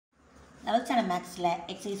11th standard mathsல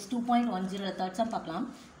exercise 2.10 third sum பார்க்கலாம்.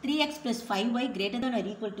 3x plus 5y greater than or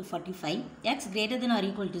equal to 45, x greater than or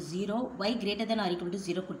equal to 0, y greater than or equal to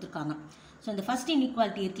 0 கொடுத்திருக்காங்க. So இந்த first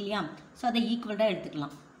inequality இருக்கு இல்லையா, so அதை ஈக்குவல்டாக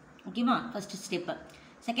எடுத்துக்கலாம். ஓகேவா, first step.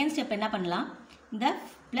 Second step என்ன பண்ணலாம், இந்த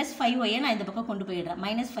ப்ளஸ் 5y நான் இந்த பக்கம் கொண்டு போயிடுறேன்,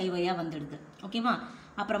 மைனஸ் 5y வந்துடுது. ஓகேவா,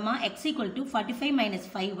 அப்புறமா x equal to 45 minus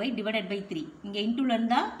 5y divided by 3. இங்கே இன்டூவில்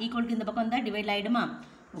இருந்தால் ஈக்குவல் டு இந்த பக்கம் இருந்தால் டிவைட் ஆகிடுமா.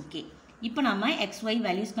 ஓகே, இப்போ நம்ம xy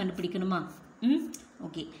வேல்யூஸ் கண்டுபிடிக்கணுமா.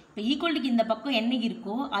 ஓகே, இப்போ ஈக்குவல்ட்டுக்கு இந்த பக்கம் என்ன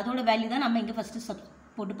இருக்கோ அதோட வேல்யூ தான் நம்ம இங்கே ஃபஸ்ட்டு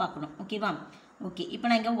போட்டு பார்க்கணும். ஓகேவா, ஓகே, இப்போ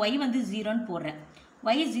நான் இங்கே y வந்து 0ன்னு போடுறேன்.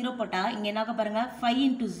 y 0 போட்டால் இங்கே என்ன பாருங்கள்,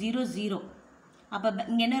 5 × 0 0. அப்போ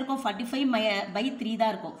இங்கே என்ன இருக்கும், 45/3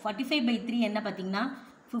 தான் இருக்கும். 45/3 என்ன பார்த்தீங்கன்னா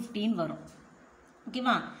 15 வரும்.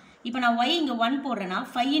 ஓகேவா, இப்போ நான் y இங்கே 1 போடுறேன்னா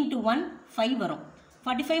 5 × 1 5 வரும்.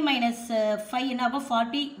 45 மைனஸ் 5 என்ன ஆகும்,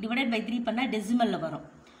 40 டிவைடட் பை 3 பண்ணால் டெசிமலில் வரும்.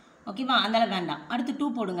 ஓகேவா, அதனால் வேண்டாம். அடுத்து 2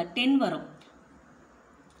 போடுங்க, 10 வரும்.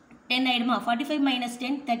 10 ஆகிடுமா. 45 மைனஸ்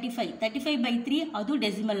 10 35, 35/3 அதுவும்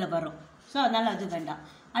டெசிமலில் வரும். ஸோ அதனால் அது வேண்டாம்.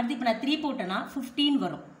 அடுத்து இப்போ நான் 3 போட்டேன்னா 15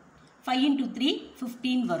 வரும். 5 × 3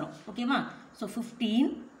 15 வரும். ஓகேவா, ஸோ 15,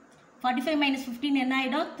 45 மைனஸ் 15 என்ன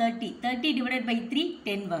ஆகிடும், 30, 30 டிவைடட் பை 3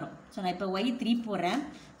 10 வரும். ஸோ நான் இப்போ y 3 போடுறேன்.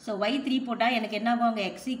 ஸோ y 3 போட்டால் எனக்கு என்ன ஆகும், அங்கே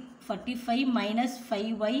x 45 மைனஸ்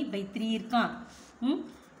 5y/3 இருக்கா.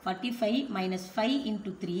 45 மைனஸ் 5 ×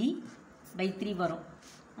 3/3 வரும்.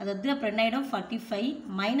 அதாவது அப்புறம் என்ன ஆகிடும், 45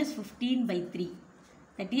 மைனஸ் 15/3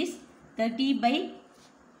 தட் இஸ்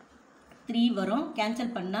 30/3 வரும்.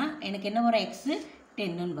 கேன்சல் பண்ணால் எனக்கு என்ன வரும், x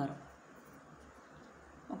 10ன்னு வரும்.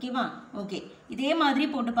 ஓகேவா, ஓகே, இதே மாதிரி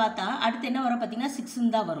போட்டு பார்த்தா அடுத்து என்ன வரும் பார்த்தீங்கன்னா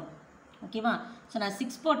 6ன்னு தான் வரும். ஓகேவா, ஸோ நான்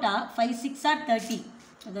 6 போட்டால் 5 6 ஆர் 30,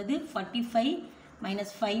 அதாவது 45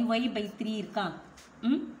 மைனஸ் 5y/3 இருக்கா.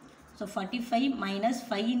 So 45 minus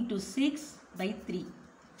 5 × 6/3,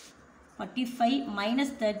 45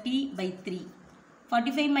 minus 30/3.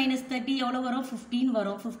 45 மைனஸ் 30 எவ்வளோ வரும், 15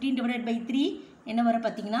 வரும். 15 டிவைடட் பை 3 என்ன வரும்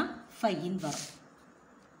பார்த்தீங்கன்னா 5ன்னு வரும்.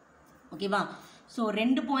 ஓகேவா, ஸோ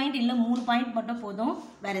 2 பாயிண்ட் இல்லை 3 பாயிண்ட் மட்டும் போதும்,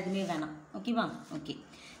 வேறு எதுவுமே வேணாம். ஓகேவா, ஓகே,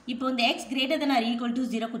 இப்போ இந்த x greater than or equal to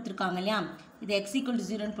 0 கொடுத்துருக்காங்க இல்லையா, இதை x equal to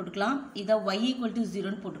 0ன்னு போட்டுக்கலாம், இதை y equal to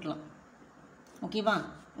 0ன்னு போட்டுக்கலாம். ஓகேவா,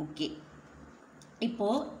 ஓகே,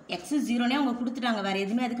 இப்போது x 0னே அவங்க கொடுத்துட்டாங்க, வேறு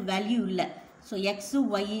எதுவுமே அதுக்கு வேல்யூ இல்லை. ஸோ x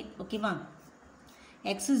y, ஓகேவா,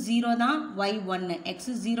 x 0 தான் y 1, x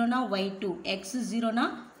 0னா y 2, x 0னா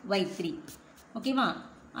y 3. ஓகேவா,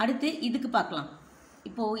 அடுத்து இதுக்கு பார்க்கலாம்.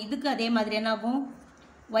 இப்போது இதுக்கு அதே மாதிரி என்ன ஆகும்,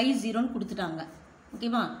 y 0ன்னு கொடுத்துட்டாங்க.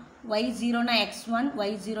 ஓகேவா, y 0னா x1,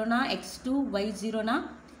 y 0னா x2, y 0னா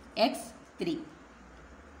x3.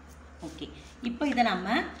 Okay, இப்போ இதை நம்ம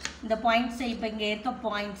இந்த பாயிண்ட்ஸை, இப்போ இங்கே இருக்க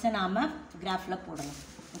பாயிண்ட்ஸை நாம் கிராஃபில் போடலாம்.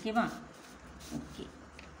 ஓகேவா, ஓகே,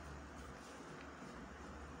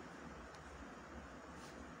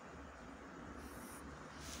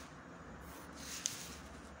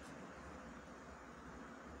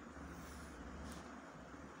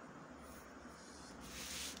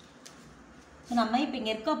 ஸோ நம்ம இப்போ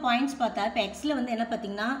இங்கே இருக்க பாயிண்ட்ஸ் பார்த்தா இப்போ எக்ஸில் வந்து என்ன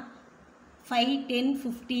பார்த்தீங்கன்னா 5 10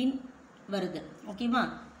 15 வருது. ஓகேவா,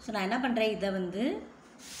 ஸோ நான் என்ன பண்ணுறேன், இதை வந்து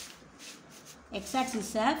எக்ஸ்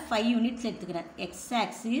ஆக்சிஸை 5 யூனிட்ஸ் எடுத்துக்கிறேன். X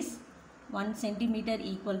axis 1 centimetre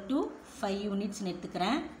equal to 5 யூனிட்ஸ்னு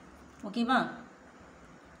எடுத்துக்கிறேன். ஓகேவா,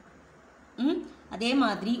 அதே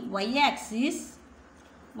மாதிரி Y axis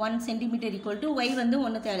 1 centimetre equal to Y வந்து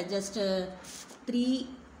ஒன்று தேவை, ஜஸ்ட் 3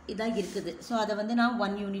 இதாக இருக்குது. ஸோ அதை வந்து நான்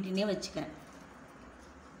 1 யூனிட்னே வச்சுக்கிறேன்.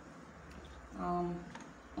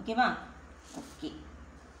 ஓகேவா, ஓகே,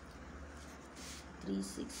 3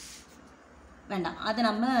 6 வேண்டாம், அதை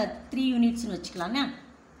நம்ம 3 யூனிட்ஸ்னு வச்சுக்கலாங்க.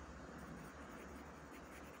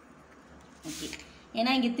 ஓகே,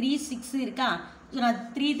 ஏன்னா இங்கே 3 6 இருக்கா, ஸோ நான்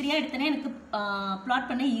 3 3 எடுத்தேன்னா எனக்கு ப்ளாட்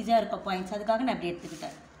பண்ண ஈஸியாக இருக்கும் பாயிண்ட்ஸ், அதுக்காக நான் அப்படி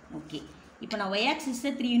எடுத்துக்கிட்டேன். ஓகே, இப்போ நான் ஒய்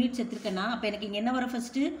ஆக்சிஸை 3 யூனிட்ஸ் எடுத்துருக்கேன்னா அப்போ எனக்கு இங்கே என்ன வரும்,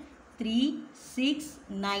 ஃபஸ்ட்டு 3 6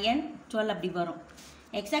 9 12 அப்படி வரும்.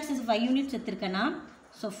 எக்ஸ் ஆக்சிஸ் 5 யூனிட்ஸ் எடுத்துருக்கேன்னா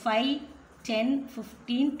ஸோ 5 10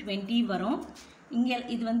 15 20 வரும். இங்கே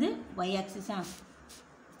இது வந்து ஒய் ஆக்சிஸா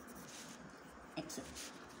எக்ஸ்.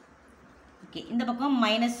 ஓகே, இந்த பக்கம்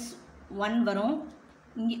 -1 வரும்,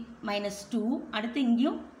 இங்கே -2, அடுத்து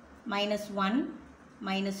இங்கேயும் -1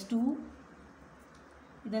 -2,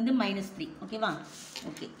 இது வந்து -3. ஓகேவா,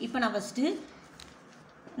 ஓகே, இப்போ நான் ஃபஸ்ட்டு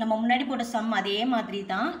நம்ம முன்னாடி போட்ட சம் அதே மாதிரி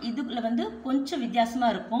தான், இதுக்குள்ள வந்து கொஞ்சம்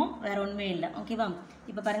வித்தியாசமாக இருக்கும், வேறு ஒன்றுமே இல்லை. ஓகேவா,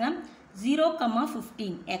 இப்போ பாருங்கள் 0,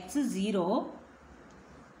 15 x 0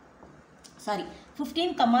 sorry 15,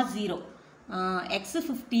 0 x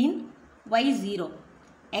 15 y 0,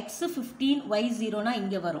 x 15 y 0னா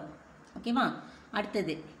இங்கே வரும். ஓகேவா,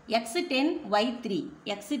 அடுத்தது x 10 y 3,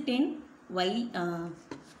 x 10 y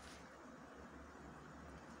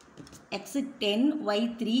x 10 y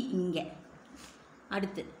 3 இங்கே.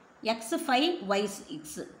 அடுத்து x 5 y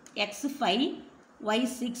 6, x 5 y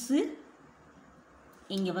 6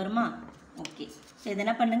 இங்கே வருமா? ஓகே. ஸோ இது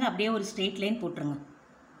என்ன பண்ணுங்க, அப்படியே ஒரு ஸ்ட்ரெயிட் லைன் போட்டுருங்க.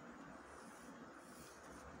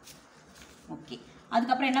 ஓகே.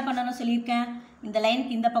 அதுக்கப்புறம் என்ன பண்ணணும் சொல்லியிருக்கேன், இந்த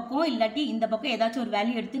லைனுக்கு இந்த பக்கம் இல்லாட்டி இந்த பக்கம் ஏதாச்சும் ஒரு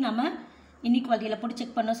வேல்யூ எடுத்து நம்ம இன்இக்வாலிட்டியில் போட்டு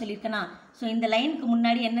செக் பண்ண சொல்லியிருக்கேனா. ஸோ இந்த லைனுக்கு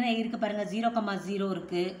முன்னாடி என்ன இருக்குது பாருங்கள், 0,0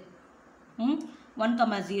 இருக்குது,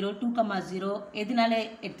 1,0 2,0 எதுனால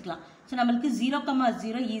எடுத்துக்கலாம். ஸோ நம்மளுக்கு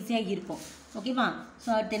 0,0 ஈஸியாக இருக்கும். ஓகேவா? ஸோ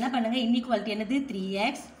அடுத்து என்ன பண்ணுங்கள், இன்இக்வாலிட்டி என்னது,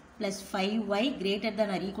 3x + 5y ≥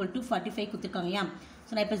 45 கொடுத்துருக்காங்கயா.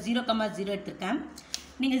 ஸோ நான் இப்போ 0,0 எடுத்திருக்கேன்.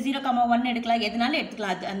 நீங்கள் 0,1 எடுக்கலாம், எதுனாலும்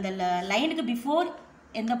எடுத்துக்கலாம். அது அந்த லைனுக்கு பிஃபோர்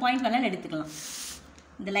எந்த பாயிண்ட் வேணாலும் எடுத்துக்கலாம்.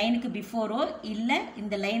 இந்த லைனுக்கு பிஃபோரோ இல்லை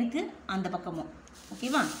இந்த லைனுக்கு அந்த பக்கமோ.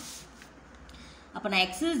 ஓகேவா? அப்போ நான்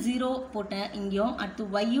x 0 போட்டேன் இங்கேயும், அடுத்து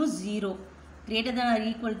yயும் 0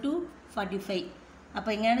 ≥ 45. அப்போ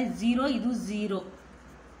எங்கன்னா 0, இதுவும் 0,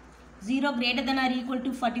 0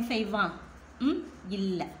 ≥ 45வா?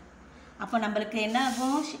 இல்லை. அப்போ நம்மளுக்கு என்ன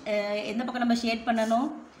ஆகும், எந்த பக்கம் நம்ம ஷேட் பண்ணணும்,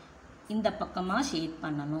 இந்த பக்கமாக ஷேட்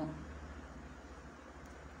பண்ணணும்.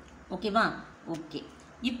 ஓகேவா? ஓகே.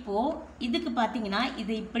 இப்போது இதுக்கு பார்த்தீங்கன்னா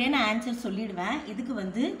இது இப்படியே நான் ஆன்சர் சொல்லிடுவேன். இதுக்கு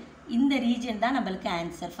வந்து இந்த ரீஜன் தான் நம்மளுக்கு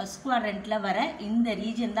ஆன்சர், ஃபர்ஸ்ட் குவாட்ரண்ட்டில் வர இந்த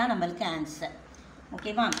ரீஜன் தான் நம்மளுக்கு ஆன்சர்.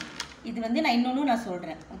 ஓகேவா? இது வந்து நான் இன்னொன்று நான்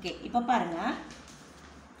சொல்கிறேன். ஓகே. இப்போ பாருங்கள்,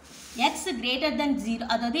 x > 0,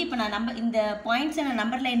 அதாவது இப்போ நான் இந்த பாயிண்ட்ஸை நான்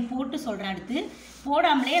நம்பர் லைன் போட்டு சொல்கிறேன். அடுத்து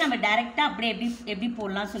போடாமலே நம்ம டைரெக்டாக அப்படியே எப்படி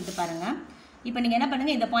போடலாம்னு சொல்லிட்டு பாருங்கள். இப்போ நீங்கள் என்ன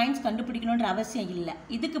பண்ணுங்கள், இந்த பாயிண்ட்ஸ் கண்டுபிடிக்கணுன்ற அவசியம் இல்லை.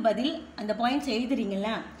 இதுக்கு பதில் அந்த பாயிண்ட்ஸ் எழுதுறீங்கள,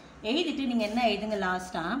 எழுதிட்டு நீங்கள் என்ன எழுதுங்க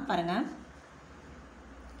லாஸ்ட்டாக பாருங்கள்,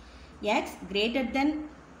 x >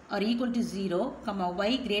 or = 0,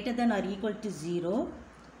 y > or = 0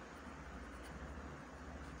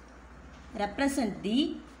 represent the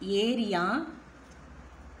area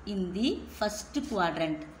in the first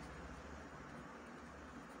quadrant.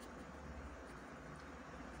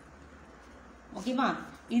 ஓகேவா?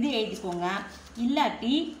 இது எழுதிக்கோங்க.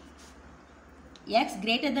 இல்லாட்டி x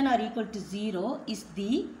 > or = 0 is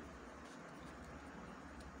the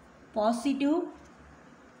positive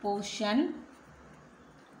portion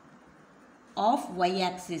of y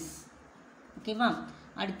axis. ஓகேவா?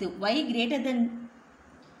 அடுத்து y >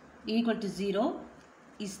 0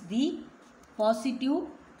 is the positive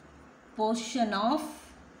portion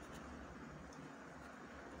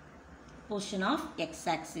of x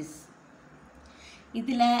axis.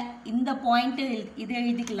 இதில் இந்த பாயிண்ட்டு இது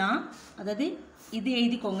எழுதிக்கலாம், அதாவது இது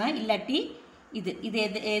எழுதிக்கோங்க, இல்லாட்டி இது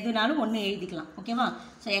எதுனாலும் ஒன்று எழுதிக்கலாம். ஓகேவா?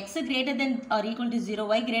 So x > or = 0,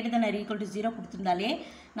 y > or = 0 கொடுத்துருந்தாலே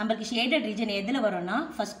நம்மளுக்கு ஷேடட் ரீஜன் எதில் வரும்னா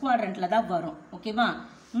ஃபர்ஸ்ட் குவாட்ரண்ட்டில் தான் வரும். ஓகேவா?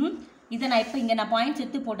 இதை நான் இப்போ இங்கே நான் பாயிண்ட்ஸ்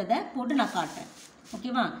எடுத்து போட்டு நான் காட்டுறேன்.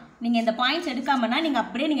 ஓகேவா? நீங்கள் இந்த பாயிண்ட்ஸ் எடுக்காமன்னா நீங்கள்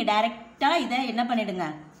அப்படியே நீங்கள் டைரெக்டாக இதை என்ன பண்ணிவிடுங்க,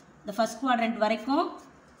 இந்த ஃபர்ஸ்ட் குவாட்ரண்ட் வரைக்கும்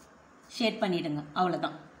ஷேட் பண்ணிவிடுங்க,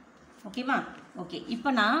 அவ்வளோதான். ஓகேவா? ஓகே. இப்போ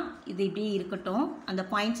நான் இது இப்படி இருக்கட்டும், அந்த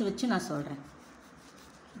பாயிண்ட்ஸ் வச்சு நான் சொல்கிறேன்.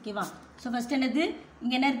 ஓகேவா? ஸோ ஃபஸ்ட் என்னது,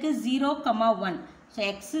 இங்கே என்ன இருக்குது, 0,1. So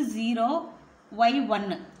x 0 y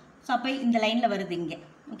 1. ஸோ அப்போ இந்த லைனில் வருது இங்கே.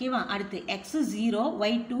 ஓகேவா? அடுத்து x 0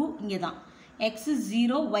 y 2 இங்கே தான், x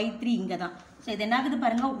 0 y 3 இங்கே தான். ஸோ இது என்ன ஆகுது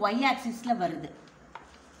பாருங்கள், y ஆக்சிஸில் வருது.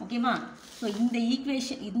 ஓகேவா? ஸோ இந்த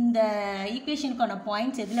ஈக்குவேஷனுக்கான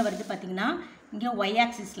பாயிண்ட்ஸ் எதில் வருது பார்த்தீங்கன்னா இங்கே y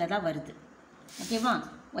ஆக்சிஸில் தான் வருது. ஓகேவா?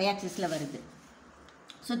 y ஆக்சிஸில் வருது.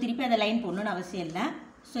 ஸோ திருப்பி அதை லைன் போடணுன்னு அவசியம் இல்லை.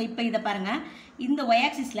 ஸோ இப்போ இதை பாருங்கள், இந்த y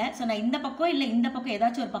ஆக்சிஸில் ஸோ நான் இந்த பக்கம் இல்லை இந்த பக்கம்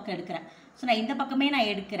ஏதாச்சும் ஒரு பக்கம் எடுக்கிறேன். ஸோ நான் இந்த பக்கமே நான்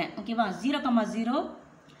எடுக்கிறேன். ஓகேவா? 0,0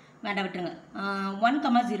 வேண்டாம் விட்டுருங்க,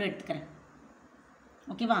 1,0 எடுத்துக்கிறேன்.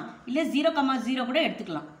 ஓகேவா? இல்லை 0,0 கூட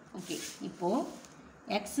எடுத்துக்கலாம். ஓகே. இப்போது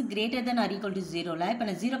x > or = 0ல இப்போ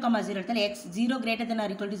நான் 0,0 எடுத்தால் x 0 > or =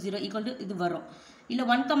 0 இது வரும். இல்லை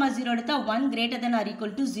 1,0 எடுத்தால் 1 > or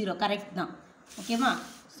 = 0. கரெக்ட் தான். ஓகேவா?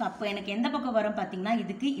 ஸோ அப்போ எனக்கு எந்த பக்கம் வரும் பார்த்தீங்கன்னா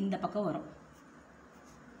இதுக்கு இந்த பக்கம் வரும்.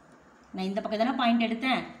 நான் இந்த பக்கம் தானே பாயிண்ட்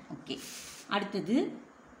எடுத்தேன். ஓகே. அடுத்தது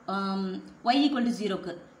y =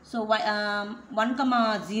 0க்கு ஸோ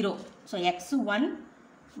 1,0 ஸோ x 1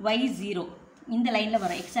 y 0 இந்த லைனில்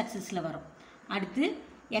வரும், x ஆக்சிஸில் வரும். அடுத்து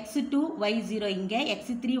x 2 y 0 இங்கே, x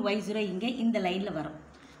 3 y 0 இங்கே இந்த லைனில் வரும்.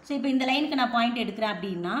 ஸோ இப்போ இந்த லைனுக்கு நான் பாயிண்ட் எடுக்கிறேன்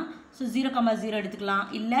அப்படின்னா ஸோ 0,0 எடுத்துக்கலாம்,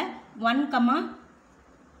 இல்லை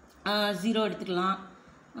 1,0 எடுத்துக்கலாம்,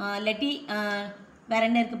 இல்லாட்டி வேறு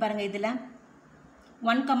என்ன இருக்குது பாருங்கள், இதில்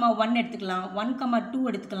 1,1 எடுத்துக்கலாம், 1,2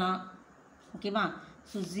 எடுத்துக்கலாம். ஓகேவா?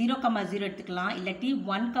 ஸோ 0,0 எடுத்துக்கலாம், இல்லாட்டி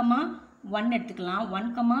 1,1 எடுத்துக்கலாம்,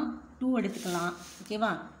 1,2 எடுத்துக்கலாம்.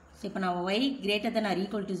 ஓகேவா? ஸோ இப்போ நான் y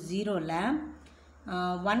 > or = 0ல்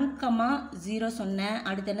 1,0 சொன்னேன்,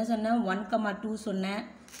 அடுத்து என்ன சொன்னேன், 1,2 சொன்னேன்,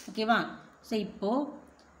 ஓகேவா? ஸோ இப்போது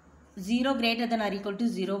 0 greater than or equal to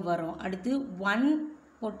 0 வரும். அடுத்து 1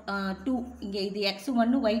 2 இங்கே இது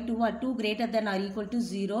x1 y2 2 greater than or equal to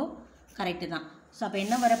 0 correct தான். ஸோ அப்போ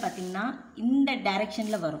என்ன வர பார்த்தீங்கன்னா இந்த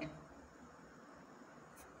டைரெக்ஷனில் வரும்,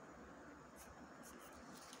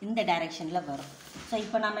 இந்த டைரெக்ஷனில் வரும். ஸோ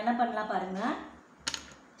இப்போ நம்ம என்ன பண்ணலாம் பாருங்கள்,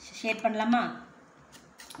 ஷேட் பண்ணலாமா?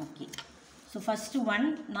 ஓகே. ஸோ ஃபஸ்ட்டு 1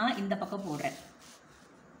 நான் இந்த பக்கம் போடுறேன்.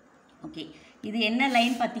 ஓகே, இது என்ன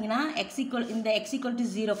லைன் பார்த்தீங்கன்னா இந்த x equal to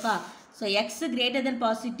 0கா. So x greater than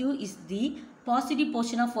positive is the positive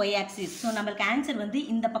portion of y axis. So நம்மளுக்கு ஆன்சர் வந்து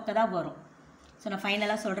இந்த பக்கம் தான் வரும். ஸோ நான்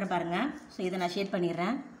ஃபைனலாக சொல்கிறேன் பாருங்கள். ஸோ இதை நான் ஷேர்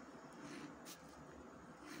பண்ணிடுறேன்.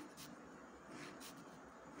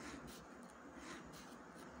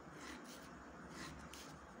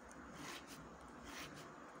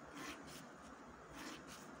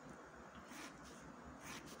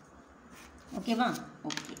 ஓகேவா?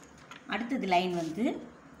 ஓகே. அடுத்தது லைன் வந்து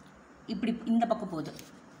இப்படி இந்த பக்கம் போகுது.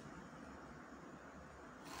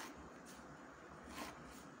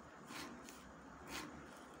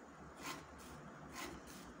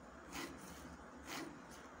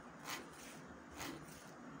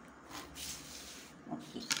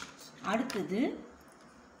 ஓகே. அடுத்தது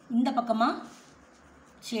இந்த பக்கமாக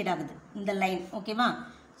ஷேட் ஆகுது இந்த லைன். ஓகேவா?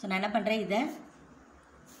 ஸோ நான் என்ன பண்ணுறேன், இதை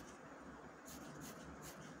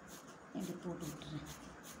இப்படி போட்டு விட்டுறேன்.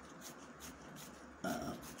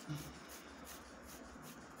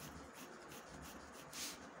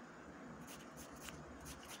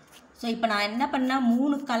 ஸோ இப்போ நான் என்ன பண்ணேன்,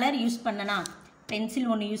 3 கலர் யூஸ் பண்ணேன்னா, பென்சில்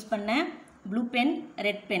ஒன்று யூஸ் பண்ணேன், blue pen,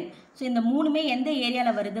 red pen. So இந்த 3மே எந்த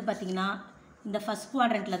ஏரியாவில் வருது பார்த்தீங்கன்னா இந்த ஃபஸ்ட்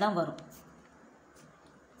குவாட்ரண்ட்டில் தான் வரும்.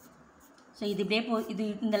 ஸோ இது இப்படியே இது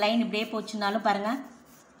இந்த லைன் இப்படியே போச்சுனாலும் பாருங்கள்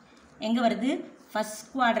எங்கே வருது, ஃபஸ்ட்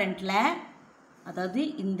குவாட்ரண்ட்டில், அதாவது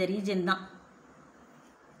இந்த ரீஜன் தான்.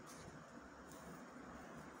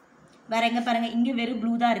 வேறு எங்கே பாருங்கள், இங்கே வெறும்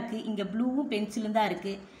ப்ளூ தான் இருக்குது, இங்கே ப்ளூவும் பென்சிலும் தான்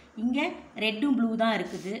இருக்குது, இங்கே ரெட்டும் ப்ளூ தான்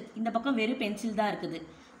இருக்குது, இந்த பக்கம் வெறும் பென்சில் தான் இருக்குது.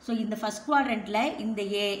 ஸோ இந்த ஃபஸ்ட் குவாட்ரண்ட்டில் இந்த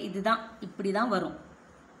இதுதான் இப்படி தான் வரும்.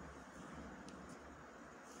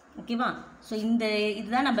 ஓகேவா? ஸோ இந்த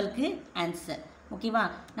இதுதான் நம்மளுக்கு ஆன்சர். ஓகேவா?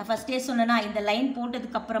 நான் ஃபஸ்ட்டே சொன்னேன்னா இந்த லைன்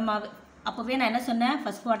போட்டதுக்கப்புறமா அப்போவே நான் என்ன சொன்னேன்,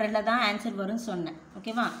 ஃபஸ்ட் குவாட்ரண்ட்டில் தான் ஆன்சர் வரும்னு சொன்னேன்.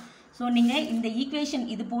 ஓகேவா? ஸோ நீங்கள் இந்த ஈக்குவேஷன்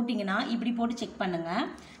இது போட்டிங்கன்னா இப்படி போட்டு செக் பண்ணுங்கள்.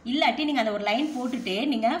 இல்லாட்டி நீங்கள் அந்த ஒரு லைன் போட்டுட்டு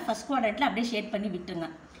நீங்கள் ஃபஸ்ட் குவாட்ரண்ட்டில் அப்படியே ஷேட் பண்ணி விட்டுருங்க.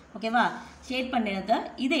 ஓகேவா? ஷேட் பண்ணினதை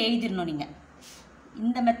இதை எழுதிடணும். நீங்கள்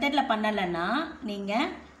இந்த மெத்தடில் பண்ணலைன்னா நீங்கள்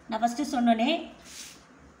நான் ஃபஸ்ட்டு சொன்னேன்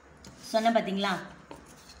பார்த்தீங்களா.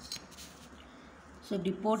 ஸோ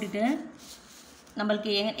இப்படி போட்டுட்டு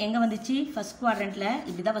நம்மளுக்கு எங்கே வந்துச்சு, ஃபஸ்ட் குவாட்ரண்ட்டில்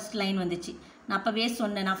இப்படி தான் ஃபஸ்ட் லைன் வந்துச்சு. நான் அப்போவே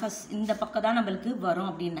சொன்னேன், நான் ஃபஸ்ட் இந்த பக்கம் தான் நம்மளுக்கு வரும்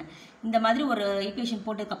அப்படின்னு. இந்த மாதிரி ஒரு equation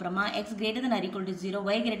போட்டதுக்கப்புறமா x greater than or equal to 0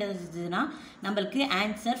 y greater than 0னா நம்மளுக்கு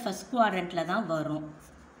ஆன்சர் ஃபஸ்ட் குவாட்ரண்ட்டில் தான் வரும்.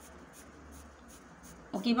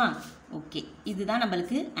 ஓகேவா? ஓகே, இதுதான்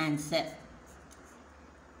நம்மளுக்கு ஆன்சர்.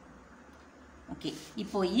 ஓகே,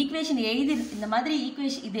 இப்போது ஈக்குவேஷன் எழுதி இந்த மாதிரி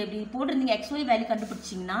ஈக்குவேஷன் இது எப்படி போட்டிருந்தீங்க, xy வேல்யூ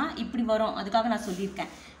கண்டுபிடிச்சிங்கன்னா இப்படி வரும். அதுக்காக நான்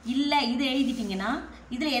சொல்லியிருக்கேன். இல்லை இது எழுதிட்டிங்கன்னா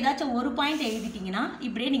இதில் ஏதாச்சும் ஒரு பாயிண்ட் எழுதிட்டிங்கன்னா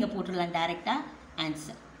இப்படியே நீங்கள் போட்டுடலாம் டேரெக்டாக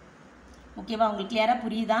ஆன்சர். ஓகேவா? உங்களுக்கு கிளியராக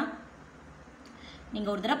புரியுதா?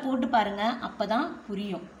 நீங்கள் ஒரு தடவை போட்டு பாருங்கள், அப்போ தான்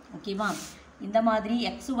புரியும். ஓகேவா? இந்த மாதிரி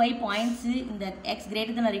xy பாயிண்ட்ஸு இந்த x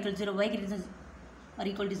greater than or equal to 0 y greater than or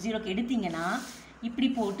equal to 0க்கு எடுத்திங்கன்னா இப்படி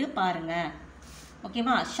போட்டு பாருங்கள்.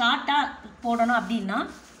 ஓகேவா? ஷார்ட்டாக போடணும் அப்படின்னா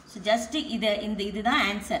ஸோ ஜஸ்ட்டு இதுதான்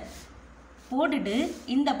ஆன்சர் போட்டுட்டு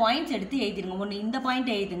இந்த பாயிண்ட்ஸ் எடுத்து எழுதிடுங்க. ஒன்று இந்த பாயிண்ட்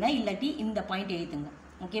எழுதுங்க, இல்லாட்டி இந்த பாயிண்ட் எழுதுங்க.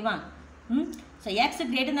 ஓகேவா? So X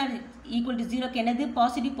greater than equal to 0க்கு என்னது,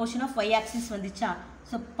 positive portion of y axis வந்துச்சா.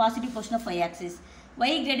 So positive portion of y axis,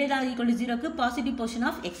 y greater than equal to 0க்கு positive portion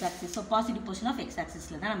of x axis. So positive portion of x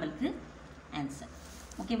ஆக்சிஸில் தான் நம்மளுக்கு answer.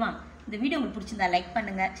 ஓகேவா? இந்த video உங்களுக்கு பிடிச்சிருந்தா லைக்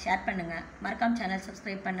பண்ணுங்கள், ஷேர் பண்ணுங்கள், மறக்காம சேனல்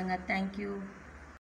சப்ஸ்கிரைப் பண்ணுங்கள். தேங்க்யூ.